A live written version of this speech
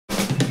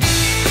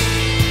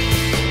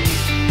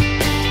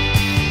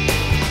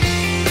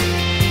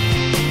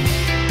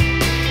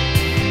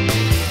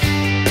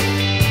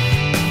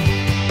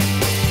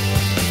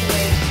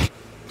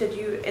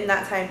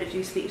time, did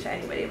you speak to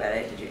anybody about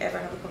it? Did you ever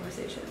have a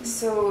conversation?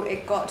 So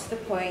it got to the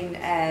point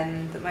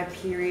that my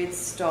periods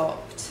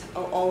stopped,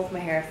 all of my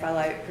hair fell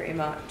out pretty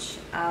much,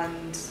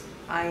 and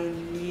I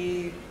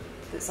knew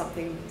that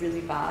something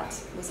really bad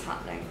was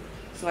happening.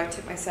 So I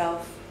took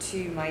myself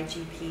to my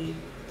GP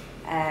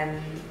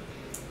and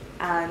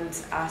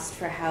asked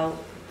for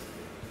help.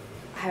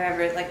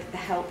 However, like the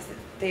help that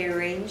they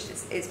arranged,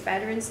 it's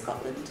better in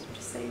Scotland, I'm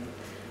just saying.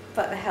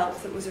 But the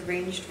help that was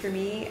arranged for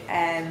me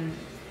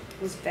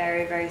was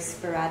very, very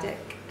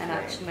sporadic, and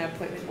actually my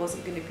appointment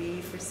wasn't going to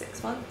be for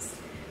 6 months.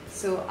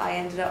 So I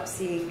ended up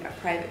seeing a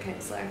private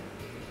counsellor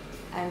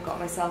and got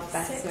myself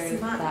better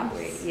 6 months? that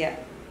way. Yeah.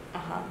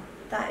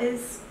 That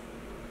is...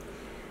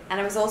 And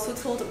I was also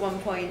told at one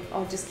point,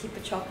 oh, just keep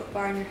a chocolate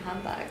bar in your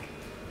handbag.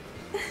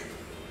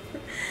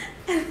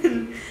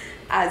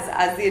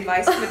 As the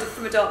advice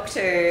from a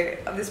doctor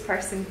of this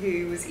person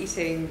who was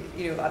eating,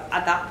 you know,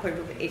 at that point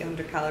probably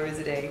 800 calories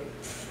a day.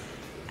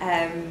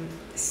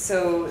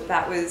 So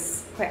that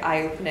was quite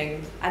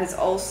eye-opening, and it's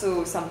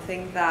also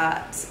something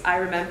that I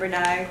remember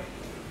now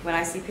when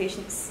I see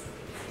patients,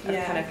 of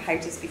kind of how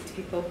to speak to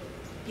people.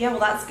 Yeah,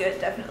 well that's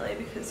good, definitely,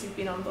 because you've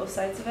been on both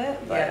sides of it.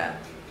 But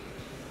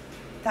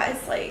that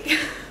is like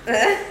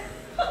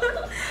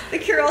the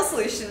cure-all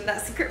solution,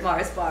 that secret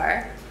Mars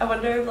bar. I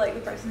wonder if like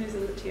the person who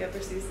says it to you ever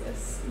sees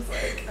this. It's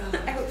like,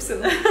 I hope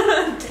so.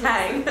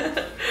 Dang.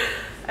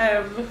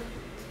 I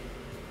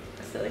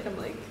feel like I'm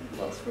like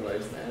lost for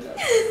words now.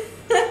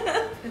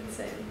 That's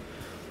insane.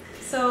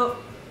 So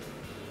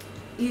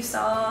you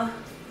saw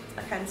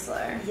a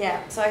counsellor.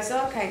 Yeah, so I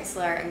saw a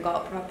counsellor and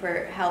got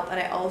proper help, and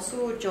I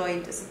also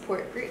joined a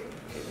support group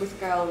with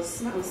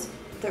girls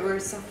that were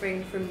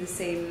suffering from the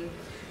same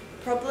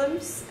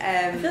problems.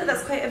 I feel like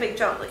that's quite a big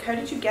jump. Like, how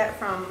did you get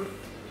from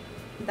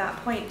that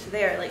point to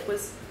there? Like,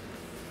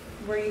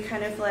 were you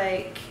kind of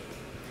like,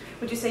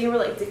 would you say you were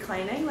like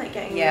declining, like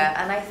getting...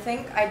 Yeah, and I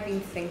think I'd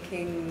been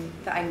thinking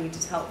that I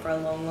needed help for a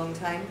long, long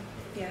time.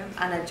 Yeah.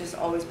 And I'd just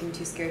always been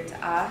too scared to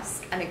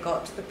ask, and it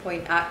got to the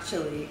point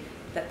actually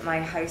that my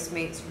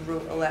housemates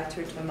wrote a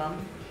letter to my mum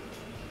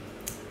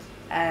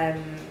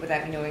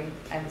without me knowing,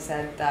 and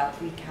said that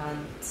we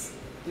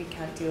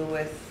can't deal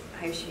with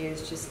how she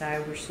is just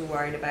now, we're so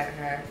worried about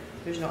her,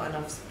 there's not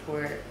enough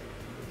support,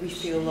 we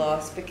feel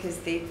lost, because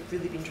they've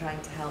really been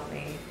trying to help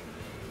me.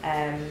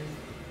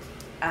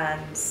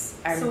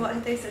 So what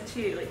had they said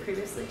to you, like,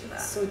 previously to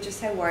that? So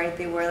just how worried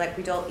they were, like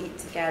we'd all eat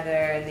together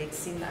and they'd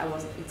seen that I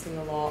wasn't eating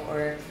a lot,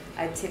 or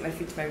I'd take my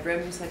food to my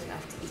room so I didn't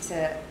have to eat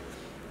it,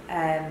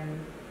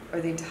 or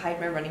they'd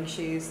hide my running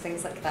shoes,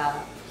 things like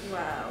that.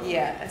 Wow.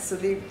 Yeah, so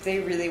they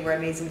really were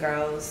amazing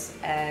girls,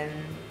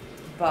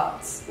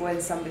 but when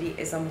somebody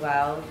is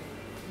unwell,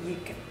 you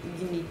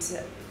need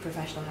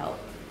professional help.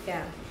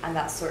 Yeah. And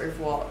that's sort of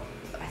what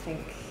I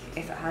think,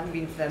 if it hadn't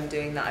been for them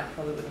doing that, I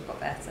probably would have got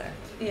better.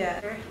 Yeah.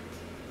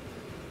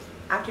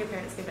 After your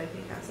parents came down to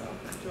Newcastle,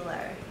 after the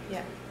letter,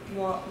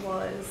 what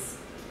was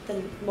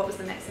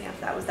the next thing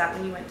after that? Was that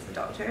when you went to the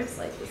doctors?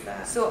 Like, was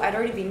that... So I'd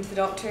already been to the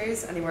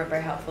doctors and they weren't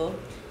very helpful.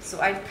 So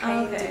I'd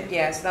kind of,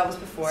 so that was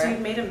before. So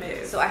you'd made a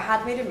move. So I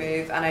had made a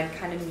move, and I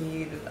kind of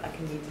knew that I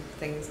needed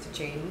things to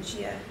change.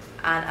 Yeah.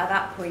 And at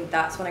that point,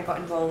 that's when I got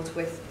involved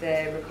with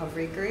the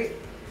recovery group,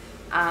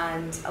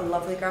 and a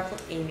lovely girl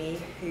called Amy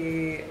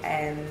who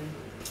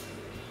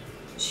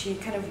she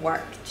kind of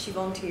she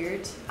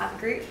volunteered at the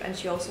group, and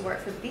she also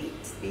worked for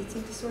BEAT, the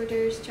Eating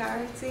Disorders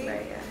charity.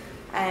 Right, yeah.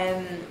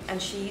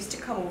 And she used to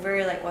come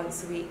over like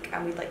once a week,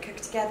 and we'd like cook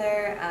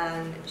together,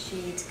 and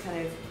she'd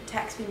kind of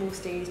text me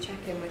most days,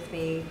 check in with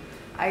me.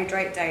 I'd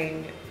write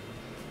down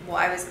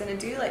what I was going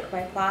to do, like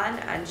my plan,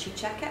 and she'd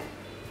check it.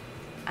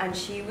 And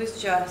she was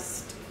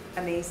just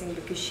amazing,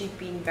 because she'd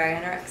been very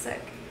anorexic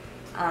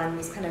and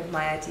was kind of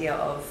my idea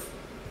of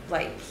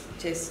like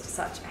just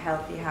such a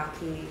healthy,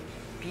 happy,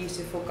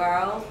 beautiful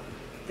girl,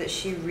 that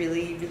she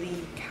really,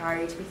 really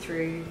carried me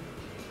through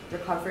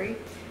recovery.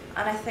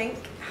 And I think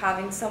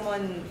having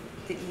someone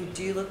that you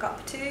do look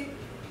up to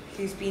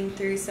who's been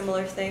through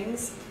similar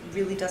things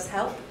really does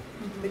help,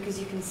 because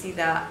you can see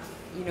that,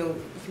 you know,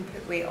 you can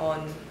put weight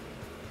on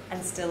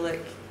and still look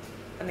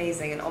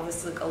amazing, and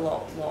obviously look a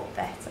lot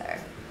better.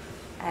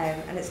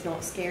 And it's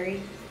not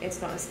scary.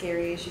 It's not as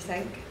scary as you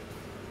think.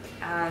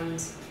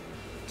 And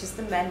just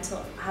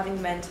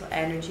having mental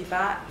energy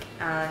back,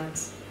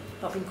 and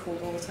not being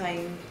cold all the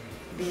time,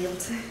 being able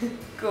to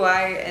go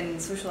out and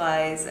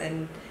socialise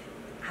and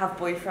have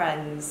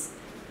boyfriends,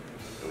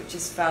 it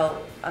just felt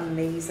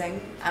amazing.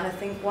 And I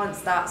think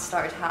once that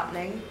started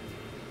happening,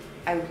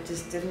 I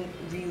just didn't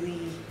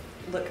really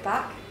look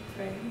back.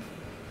 Right.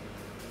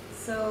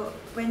 So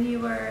when you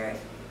were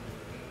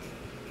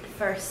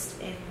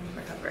first in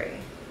recovery,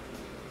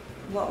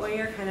 what were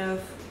your kind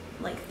of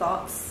like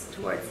thoughts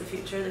towards the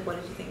future? Like, what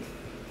did you think?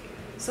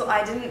 So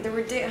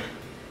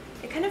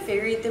it kind of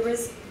varied. There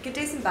was good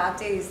days and bad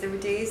days. There were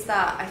days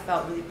that I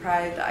felt really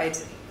proud that I'd,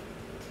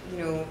 you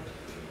know,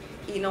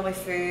 eaten all my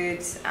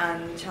food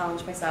and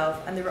challenged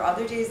myself, and there were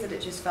other days that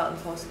it just felt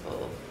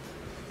impossible,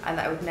 and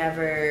that I would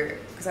never,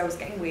 because I was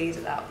getting weighed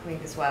at that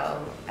point as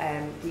well,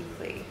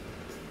 weekly,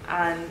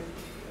 And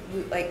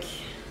like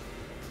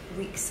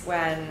weeks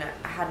when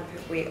I hadn't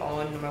put weight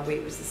on, my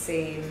weight was the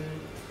same,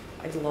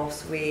 I'd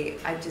lost weight,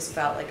 I just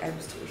felt like I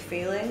was totally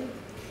failing.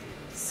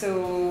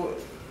 So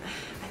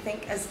I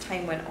think as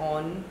time went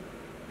on,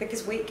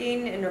 because weight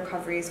gain in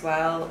recovery as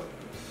well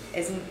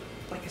isn't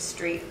like a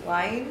straight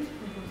line,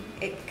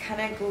 it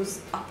kind of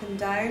goes up and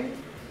down,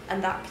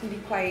 and that can be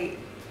quite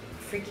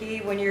freaky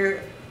when you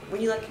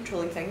like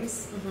controlling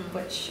things,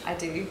 which I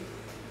do.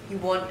 You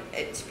want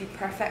it to be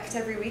perfect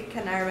every week,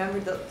 and I remember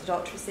the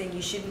doctor saying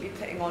you shouldn't be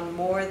putting on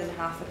more than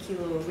half a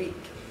kilo a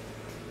week.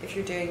 If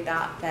you're doing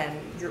that, then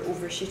you're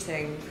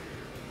overshooting,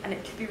 and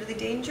it could be really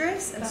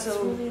dangerous. And that's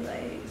so really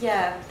like,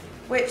 yeah,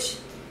 which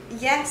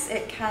yes,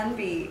 it can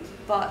be,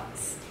 but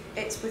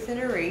it's within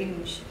a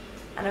range.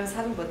 And I was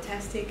having blood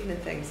tests taken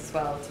and things as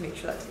well to make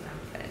sure that didn't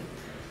happen,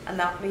 and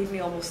that made me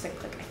almost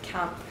think like I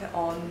can't put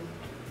on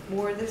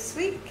more this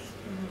week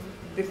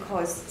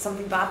because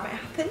something bad might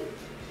happen,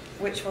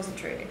 which wasn't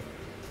true.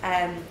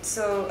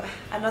 So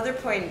another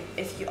point,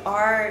 if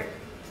you're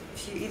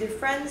either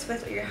friends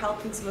with or you're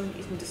helping someone with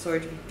eating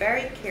disorder, be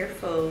very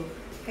careful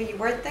how you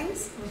word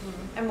things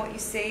and what you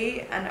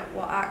say and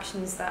what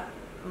actions that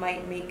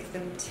might make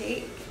them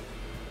take,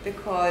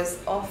 because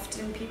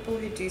often people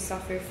who do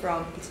suffer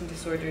from eating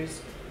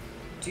disorders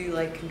do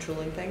like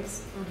controlling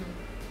things.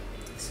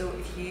 So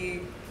if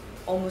you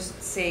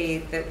almost say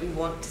that we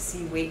want to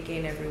see weight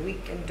gain every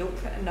week and don't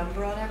put a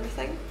number on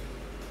everything,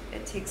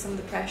 it takes some of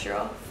the pressure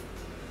off,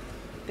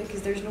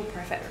 because there's no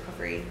perfect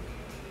recovery,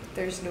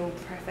 there's no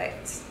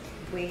perfect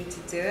way to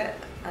do it,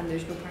 and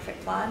there's no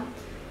perfect plan.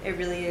 It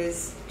really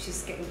is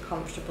just getting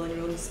comfortable in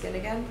your own skin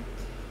again.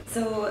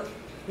 So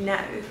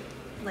now,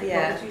 like,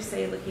 Yeah. what would you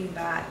say looking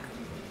back,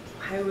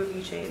 how have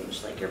you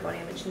changed, like, your body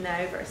image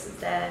now versus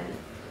then?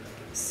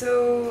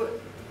 So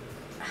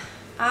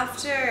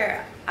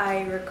after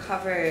I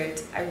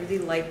recovered, I really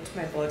liked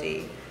my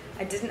body.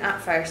 I didn't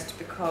at first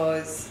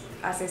because,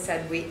 as I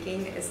said, weight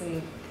gain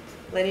isn't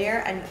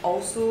linear, and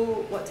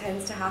also what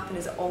tends to happen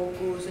is it all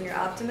goes in your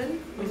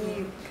abdomen when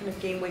you kind of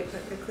gain weight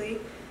quite quickly.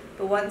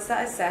 But once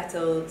that is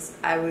settled,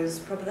 I was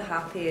probably the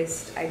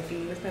happiest I'd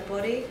been with my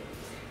body.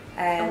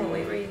 And what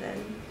weight were you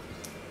then?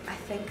 I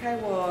think I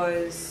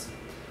was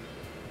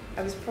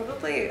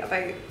probably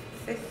about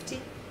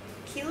 50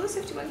 kilos,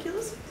 51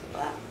 kilos, something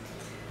like that.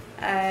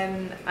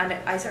 And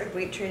I started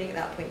weight training at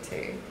that point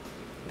too,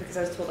 because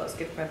I was told that was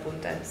good for my bone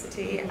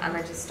density, and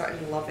I just started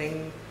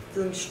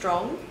feeling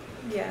strong.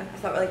 Yeah. I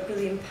felt like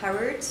really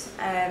empowered.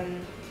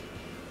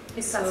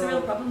 That's a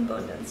real problem,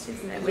 bone density,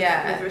 isn't it?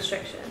 With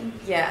restriction.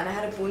 Yeah, and I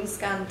had a bone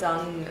scan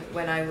done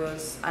when I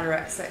was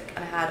anorexic,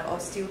 and I had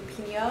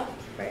osteopenia.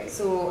 Right.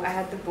 So I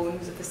had the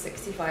bones of a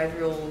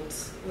 65-year-old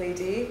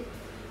lady.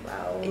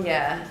 Wow.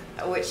 Yeah,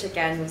 which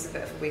again was a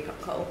bit of a wake-up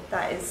call.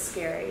 That is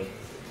scary.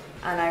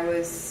 And I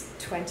was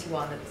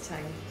 21 at the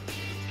time.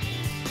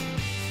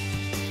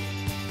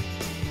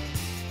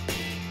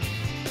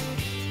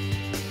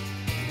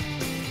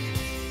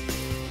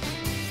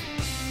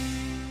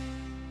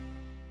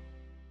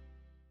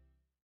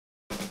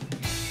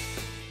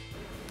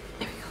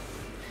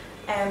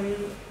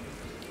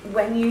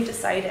 When you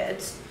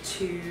decided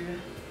to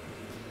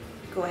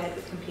go ahead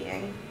with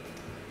competing,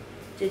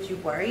 did you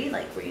worry?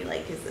 Like, were you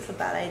like, is this a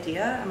bad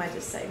idea? Am I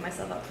just setting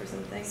myself up for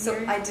something So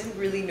here? I didn't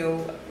really know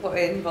what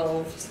it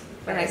involved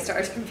when I Right.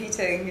 started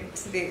competing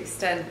to the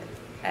extent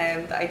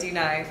that I do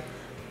now.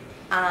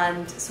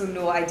 And so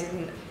no, I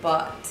didn't,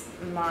 but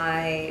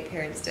my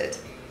parents did.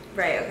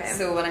 Right, okay.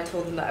 So when I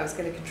told them that I was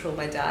going to control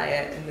my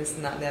diet and this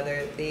and that and the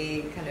other,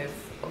 they kind of,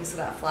 obviously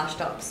that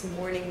flashed up some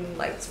warning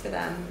lights for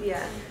them.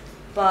 Yeah.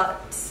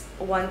 But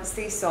once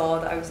they saw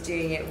that I was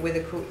doing it with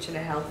a coach in a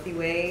healthy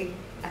way,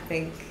 I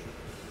think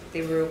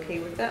they were okay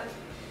with it.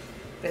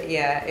 But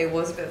yeah, it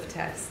was a bit of a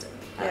test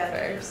at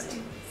first.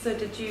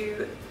 Definitely.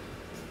 So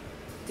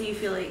do you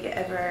feel like it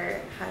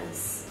ever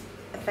has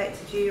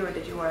affected you, or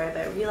did you worry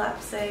about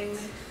relapsing?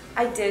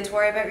 I did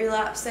worry about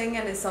relapsing,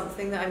 and it's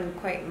something that I'm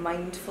quite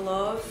mindful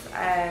of.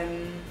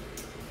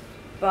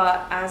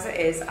 But as it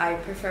is, I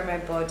prefer my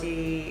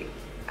body.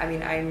 I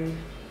mean, I'm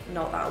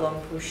not that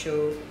long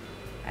post-show,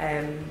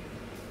 and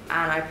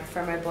I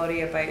prefer my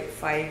body about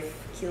 5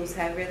 kilos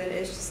heavier than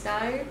it is just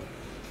now.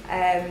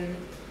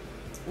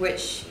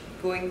 Which,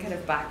 going kind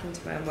of back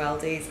into my unwell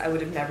days, I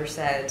would have never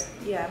said.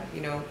 Yeah.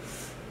 You know.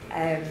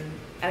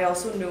 I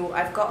also know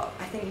I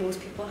think most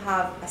people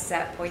have a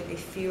set point they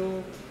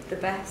feel the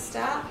best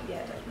at.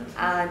 Yeah, definitely.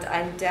 And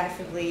I'm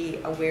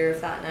definitely aware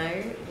of that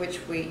now, which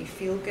weight you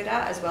feel good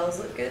at as well as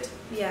look good.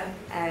 Yeah.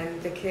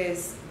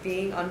 Because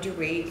being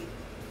underweight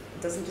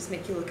doesn't just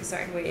make you look a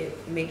certain way,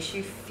 it makes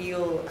you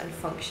feel and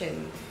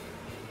function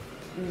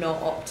not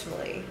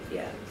optimally.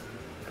 Yeah.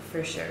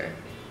 For sure.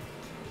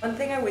 One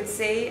thing I would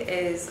say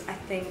is I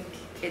think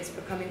it's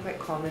becoming quite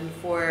common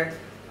for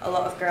a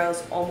lot of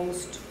girls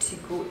almost to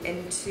go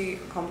into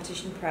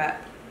competition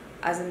prep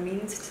as a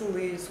means to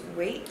lose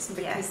weight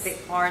because they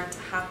aren't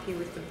happy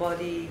with the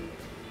body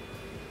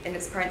in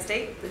its current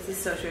state. This is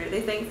so true.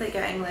 They think that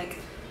getting like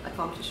a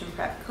competition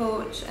prep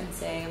coach and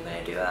saying I'm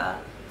going to do a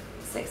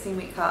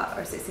 16-week cut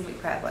or 16-week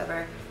prep,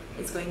 whatever,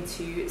 is going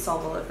to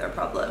solve all of their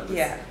problems.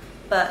 Yeah.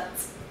 But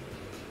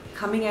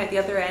coming out the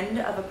other end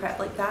of a prep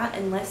like that,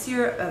 unless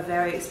you're a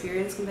very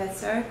experienced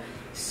competitor,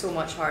 so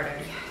much harder.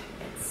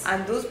 Yeah,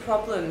 and those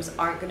problems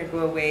aren't going to go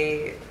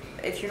away.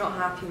 If you're not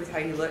happy with how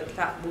you look,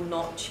 that will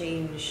not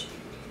change,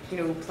 you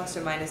know, plus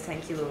or minus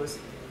 10 kilos.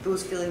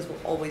 Those feelings will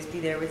always be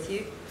there with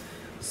you.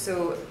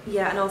 So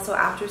yeah, and also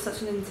after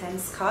such an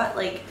intense cut,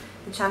 like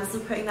the chances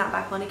of putting that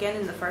back on again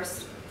in the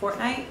first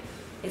fortnight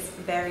is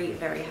very,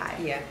 very high.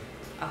 Yeah,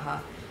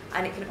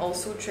 and it can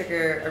also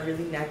trigger a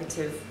really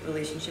negative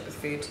relationship with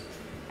food.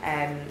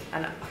 And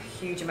a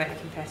huge amount of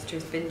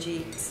competitors binge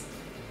eat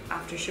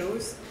after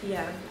shows.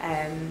 Yeah.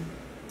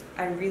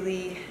 And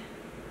really,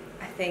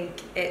 I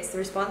think it's the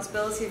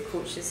responsibility of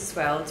coaches as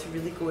well to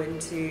really go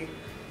into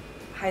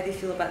how they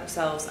feel about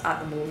themselves at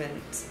the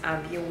moment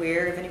and be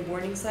aware of any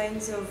warning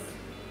signs of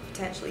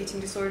potential eating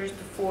disorders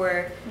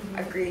before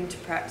agreeing to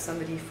prep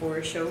somebody for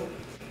a show.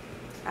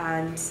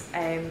 And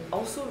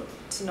also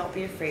to not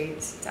be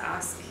afraid to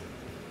ask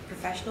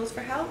professionals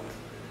for help,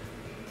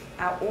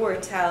 or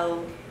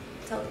tell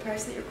the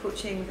person that you're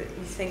coaching that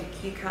you think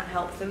you can't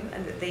help them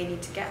and that they need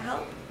to get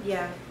help.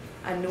 Yeah.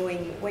 And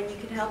knowing when you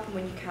can help and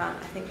when you can't,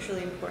 I think is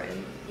really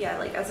important. Yeah,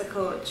 like as a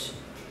coach,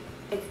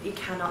 you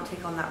cannot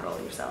take on that role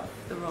yourself,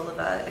 the role of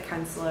a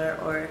counsellor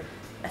or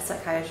a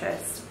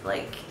psychiatrist.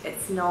 Like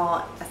it's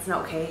not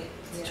okay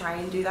to try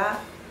and do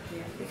that.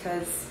 Yeah.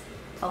 Because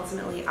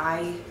ultimately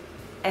I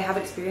have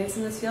experience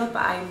in this field,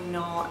 but I'm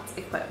not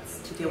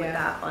equipped to deal with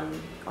that on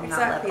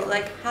that level.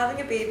 Like having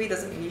a baby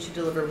doesn't mean you should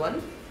deliver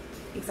one.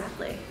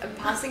 Exactly. And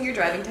passing your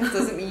driving test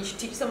doesn't mean you should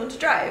teach someone to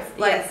drive.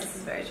 Like, yes, this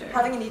is very true.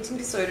 Having an eating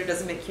disorder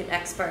doesn't make you an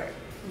expert.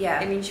 Yeah.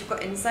 It means you've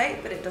got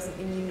insight, but it doesn't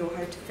mean you know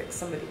how to fix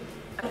somebody.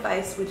 What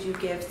advice would you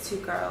give to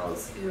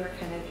girls who are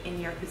kind of in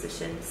your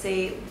position,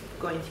 say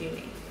going to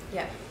uni?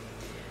 Yeah.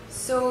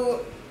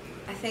 So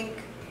I think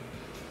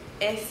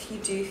if you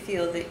do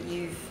feel that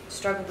you've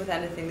struggled with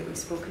anything that we've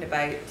spoken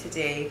about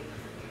today,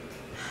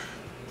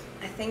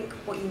 I think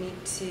what you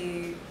need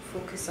to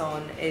focus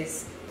on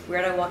is,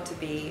 where do I want to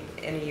be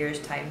in a year's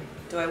time?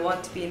 Do I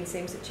want to be in the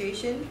same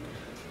situation,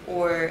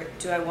 or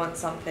do I want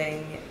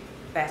something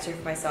better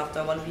for myself? Do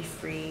I want to be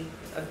free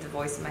of the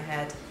voice in my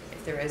head,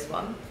 if there is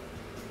one?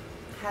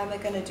 How am I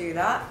going to do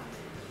that,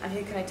 and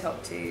who can I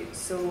talk to?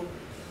 So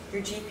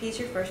your GP is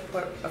your first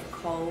port of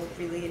call,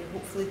 really, and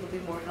hopefully will be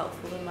more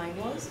helpful than mine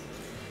was.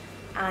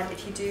 And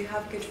if you do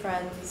have good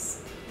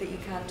friends that you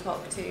can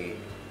talk to,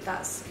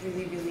 that's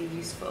really, really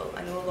useful.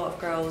 I know a lot of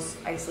girls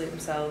isolate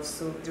themselves,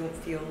 so they don't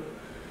feel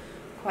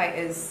quite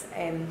as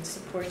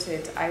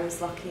supported. I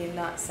was lucky in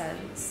that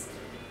sense.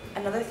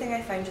 Another thing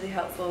I found really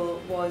helpful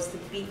was the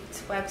Beat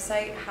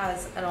website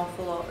has an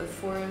awful lot of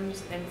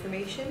forums and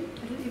information.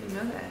 I didn't even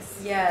know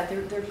this. Yeah,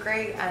 they're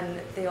great,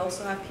 and they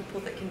also have people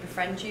that can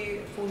befriend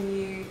you, phone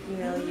you,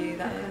 email you,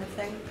 that kind of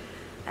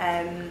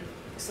thing.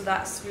 So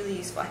that's really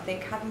useful. I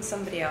think having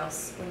somebody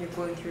else when you're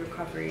going through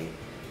recovery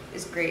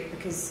is great,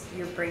 because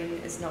your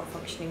brain is not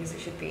functioning as it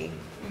should be,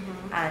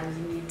 and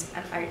you need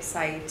an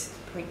outside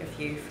point of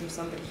view from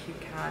somebody who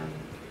can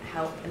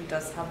help and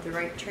does have the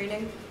right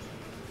training.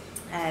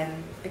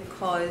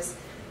 Because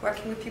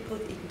working with people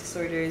with eating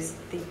disorders,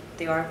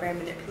 they are very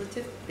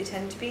manipulative, they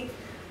tend to be,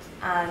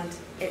 and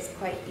it's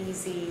quite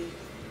easy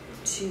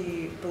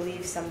to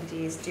believe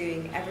somebody is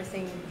doing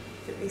everything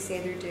that they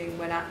say they're doing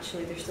when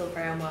actually they're still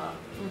very unwell.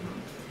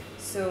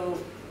 So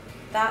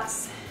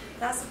that's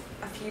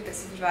a few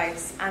bits of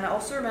advice. And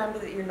also remember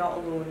that you're not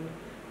alone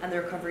and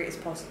the recovery is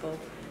possible,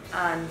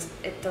 and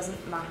it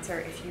doesn't matter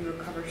if you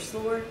recover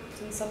slower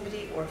than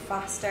somebody or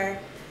faster,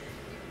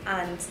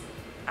 and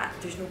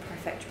there's no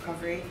perfect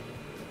recovery,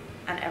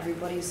 and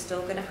everybody's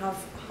still going to have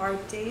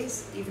hard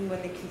days even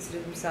when they consider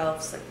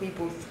themselves, like we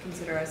both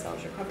consider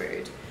ourselves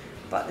recovered,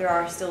 but there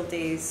are still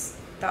days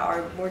that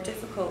are more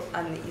difficult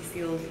and that you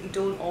feel that you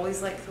don't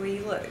always like the way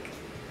you look,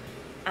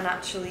 and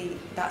actually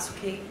that's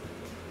okay.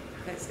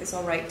 It's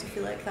alright to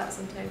feel like that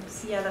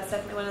sometimes. Yeah, that's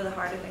definitely one of the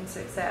harder things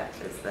to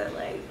accept, is that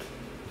like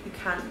you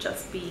can't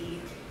just be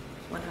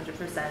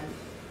 100%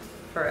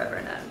 forever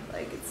now.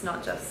 Like it's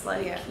not just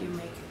like you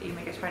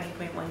make a turning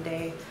point one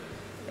day.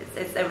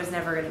 It was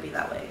never going to be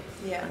that way,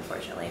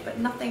 unfortunately. But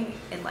nothing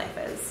in life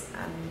is,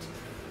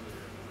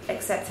 and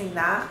accepting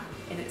that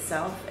in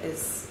itself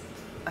is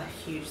a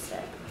huge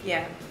step.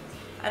 Yeah,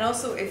 and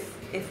also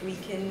if we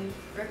can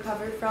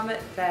recover from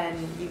it,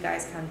 then you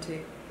guys can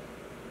too.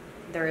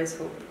 There is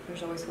hope.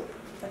 There's always hope.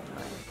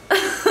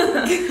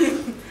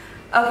 Definitely.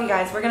 Okay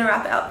guys, we're going to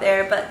wrap it up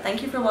there, but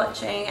thank you for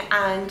watching,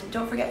 and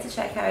don't forget to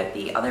check out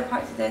the other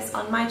parts of this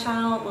on my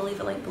channel. We'll leave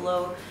a link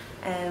below.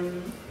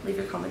 Leave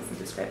your comments in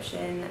the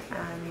description,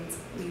 and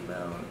we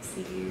will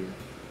see you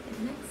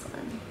in the next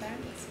one.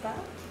 Thanks. Bye.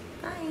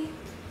 Bye.